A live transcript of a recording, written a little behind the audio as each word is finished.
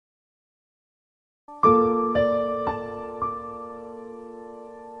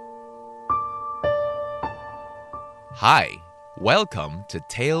Hi, welcome to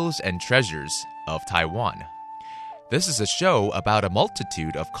Tales and Treasures of Taiwan. This is a show about a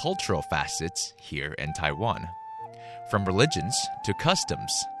multitude of cultural facets here in Taiwan, from religions to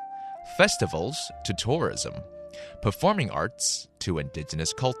customs, festivals to tourism, performing arts to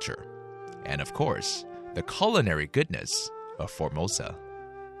indigenous culture, and of course, the culinary goodness of Formosa.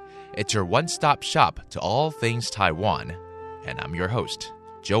 It's your one-stop shop to all things Taiwan, and I'm your host,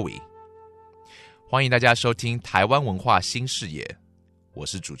 Joey.欢迎大家收听台湾文化新视野，我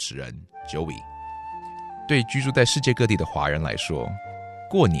是主持人 Joey。 对居住在世界各地的华人来说，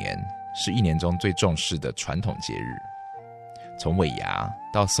过年是一年中最重视的传统节日。从尾牙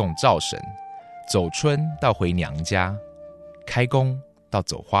到送灶神，走春到回娘家，开工到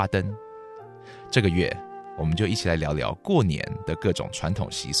走花灯，这个月我们就一起来聊聊过年的各种传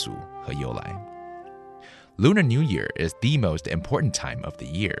统习俗和由来。Lunar New Year is the most important time of the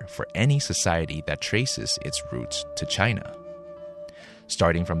year for any society that traces its roots to China.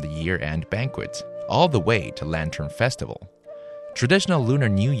 Starting from the year-end banquet all the way to Lantern Festival, traditional Lunar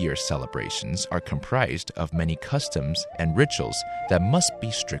New Year celebrations are comprised of many customs and rituals that must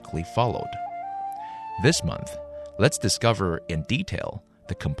be strictly followed. This month, let's discover in detail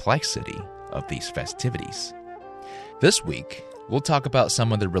the complexity of these festivities. This week, we'll talk about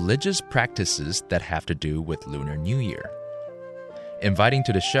some of the religious practices that have to do with Lunar New Year. Inviting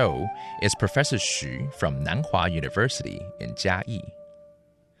to the show is Professor Xu from Nanhua University in Jiayi.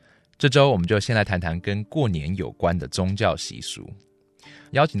 这周我们就先来谈谈跟过年有关的宗教习俗。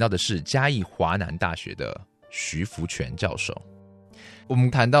邀请到的是嘉义华南大学的徐福全教授。我们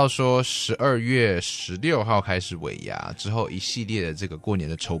谈到说12月16号开始尾牙，之后一系列的这个过年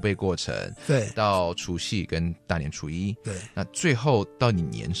的筹备过程，对，到除夕跟大年初一，对，那最后到底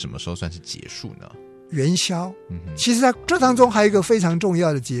年什么时候算是结束呢？元宵。其实在这当中还有一个非常重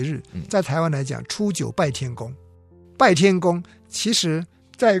要的节日，在台湾来讲，初九拜天公。拜天公其实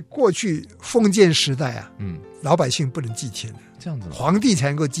在过去封建时代啊，老百姓不能祭天，这样子吗？皇帝才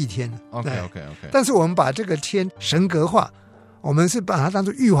能够祭天。OK。但是我们把这个天神格化，我们是把它当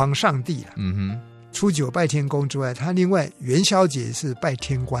作玉皇上帝了。初九拜天公之外，它另外元宵节是拜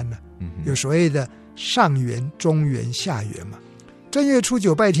天官了。有所谓的上元、中元、下元嘛。正月初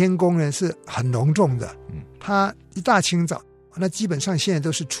九拜天公呢是很隆重的，他一大清早，那基本上现在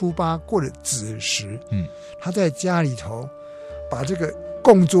都是初八过了子时，他在家里头把这个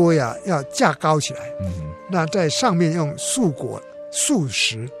供桌呀要架高起来，那在上面用素果、素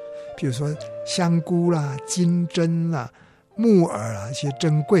食，比如说香菇啦、金针啦、木耳啊，一些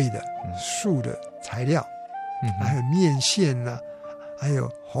珍贵的素的材料，还有面线啦，还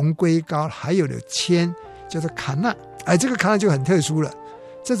有红龟糕，还有的签叫做卡纳。这个卡纳就很特殊了，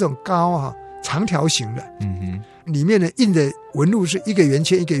这种糕啊长条形的，里面呢印的纹路是一个圆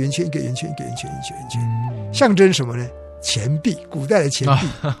圈一个圆圈一个圆圈一个圆圈一个圆圈，象征什么呢？钱币，古代的钱币。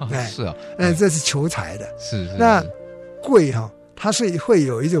是啊，这是求财的。是。那贵它是会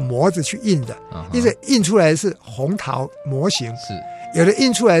有一种模子去印的，一个印出来是红桃模型，是有的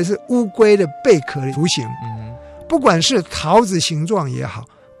印出来是乌龟的贝壳的图形。不管是桃子形状也好，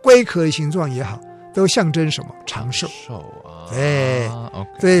龟壳的形状也好，都象征什么？长寿。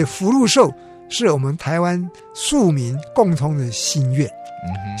所以福禄寿是我们台湾庶民共同的心愿，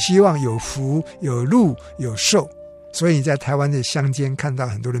希望有福有禄有寿。所以你在台湾的乡间看到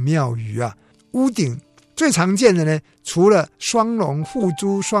很多的庙宇啊，屋顶最常见的呢，除了双龙护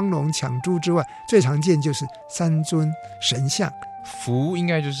珠、双龙抢珠之外，最常见就是三尊神像。福应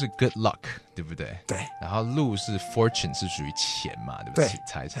该就是 good luck， 对不对？对。然后禄是 fortune， 是属于钱嘛，对不对？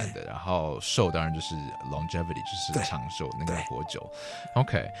财产的。然后寿当然就是 longevity， 就是长寿，那个活久。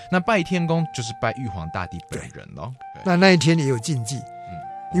OK， 那拜天公就是拜玉皇大帝本人咯。那一天也有禁忌，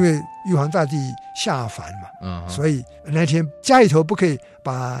因为玉皇大帝下凡嘛，所以那天家里头不可以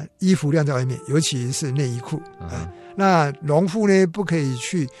把衣服晾在外面，尤其是内衣裤。那农夫呢，不可以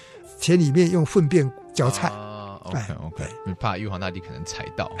去田里面用粪便浇菜。OK， 怕玉皇大帝可能踩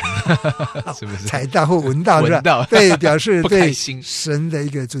到，是不是？踩到或闻到，闻到，对，表示对心神的一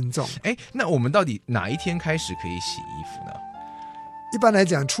个尊重。那我们到底哪一天开始可以洗衣服呢？一般来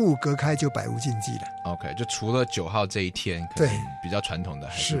讲，初五隔开就百无禁忌了。OK， 就除了9号这一天，可能比较传统的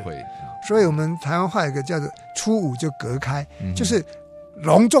还是会。所以我们台湾话有一个叫做初五就隔开，就是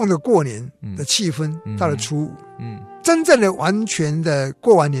隆重的过年的气氛到了初五。真正的完全的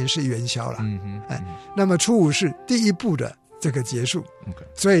过完年是元宵了。那么初五是第一步的这个结束。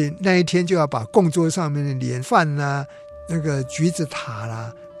所以那一天就要把供桌上面的年饭啦、那个橘子塔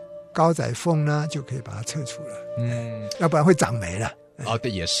啦、高仔凤啦，就可以把它撤除了。要不然会长霉了。哦，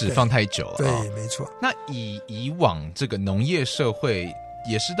对，也是放太久了。对，没错。那以往这个农业社会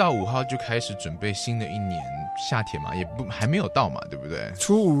也是到5号就开始准备新的一年夏天嘛，还没有到嘛，对不对？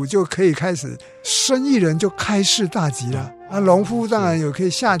初5就可以开始，生意人就开市大吉了。农夫当然有可以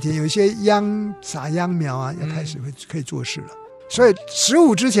夏天有一些撒秧苗啊，要开始可以做事了。所以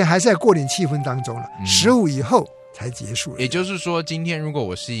15之前还是在过年气氛当中了，15以后才结束了。也就是说，今天如果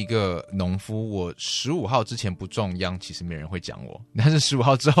我是一个农夫，我15号之前不种秧，其实没人会讲我；但是15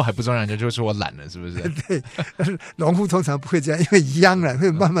号之后还不种秧，就说我懒了，是不是？对，但是农夫通常不会这样，因为秧了会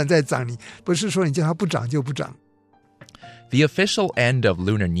慢慢在长，你不是说你叫它不长就不长。The official end of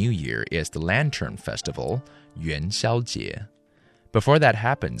Lunar New Year is the Lantern Festival, 元宵节. Before that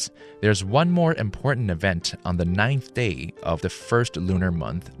happens, there's one more important event on the 9th day of the first lunar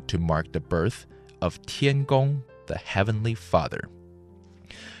month to mark the birth of Tiangong, the Heavenly Father.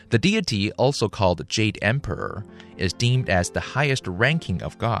 The deity, also called Jade Emperor, is deemed as the highest ranking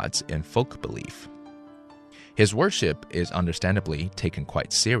of gods in folk belief. His worship is understandably taken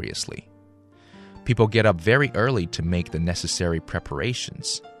quite seriously. People get up very early to make the necessary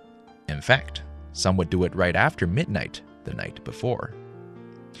preparations. In fact, some would do it right after midnight the night before.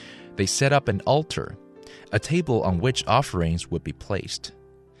 They set up an altar, a table on which offerings would be placed.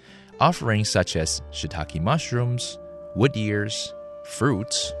 Offerings such as shiitake mushrooms, wood ears,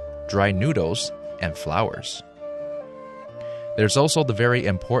 fruits, dry noodles, and flowers. There's also the very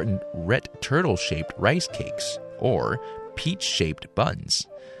important red turtle-shaped rice cakes, or peach-shaped buns,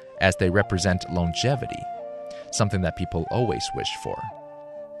 as they represent longevity, something that people always wish for.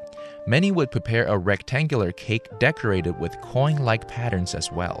 Many would prepare a rectangular cake decorated with coin-like patterns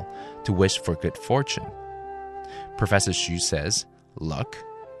as well, to wish for good fortune. Professor Xu says, luck,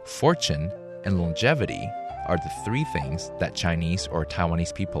 fortune, and longevity are the 3 things that Chinese or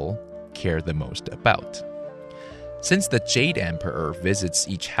Taiwanese people care the most about. Since the Jade Emperor visits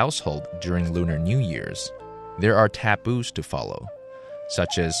each household during Lunar New Year's, there are taboos to follow,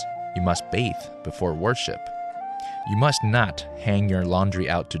 such as you must bathe before worship. You must not hang your laundry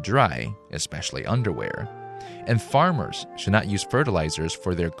out to dry, especially underwear. And farmers should not use fertilizers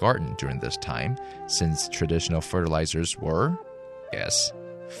for their garden during this time, since traditional fertilizers were, yes,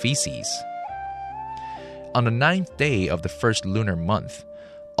 feces. On the 9th day of the first lunar month,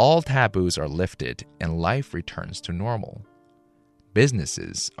 all taboos are lifted and life returns to normal.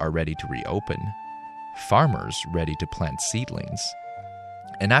 Businesses are ready to reopen, farmers ready to plant seedlings.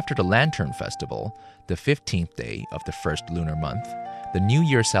 And after the Lantern Festival, the 15th day of the first lunar month, the New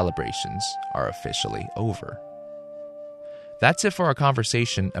Year celebrations are officially over. That's it for our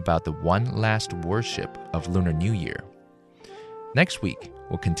conversation about the one last worship of Lunar New Year. Next week,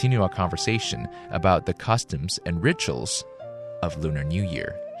 we'll continue our conversation about the customs and rituals of Lunar New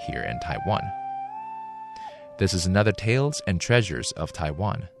Year here in Taiwan. This is another Tales and Treasures of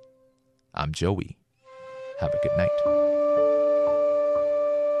Taiwan. I'm Joey. Have a good night.